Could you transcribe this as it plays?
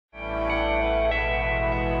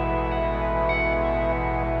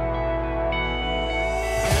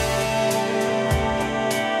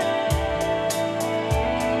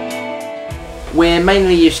We're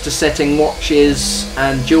mainly used to setting watches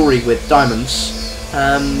and jewellery with diamonds.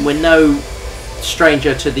 We're no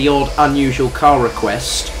stranger to the odd unusual car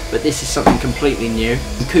request, but this is something completely new.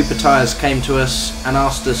 Cooper Tyres came to us and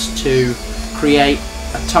asked us to create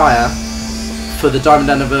a tyre for the diamond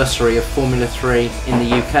anniversary of Formula 3 in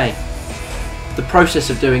the UK. The process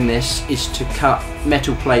of doing this is to cut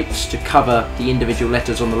metal plates to cover the individual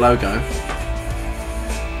letters on the logo,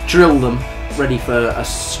 drill them ready for a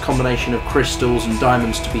combination of crystals and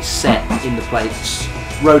diamonds to be set in the plates,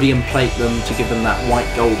 rhodium plate them to give them that white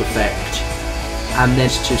gold effect, and then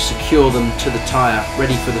to secure them to the tyre,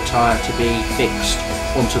 ready for the tyre to be fixed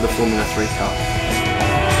onto the Formula 3 car.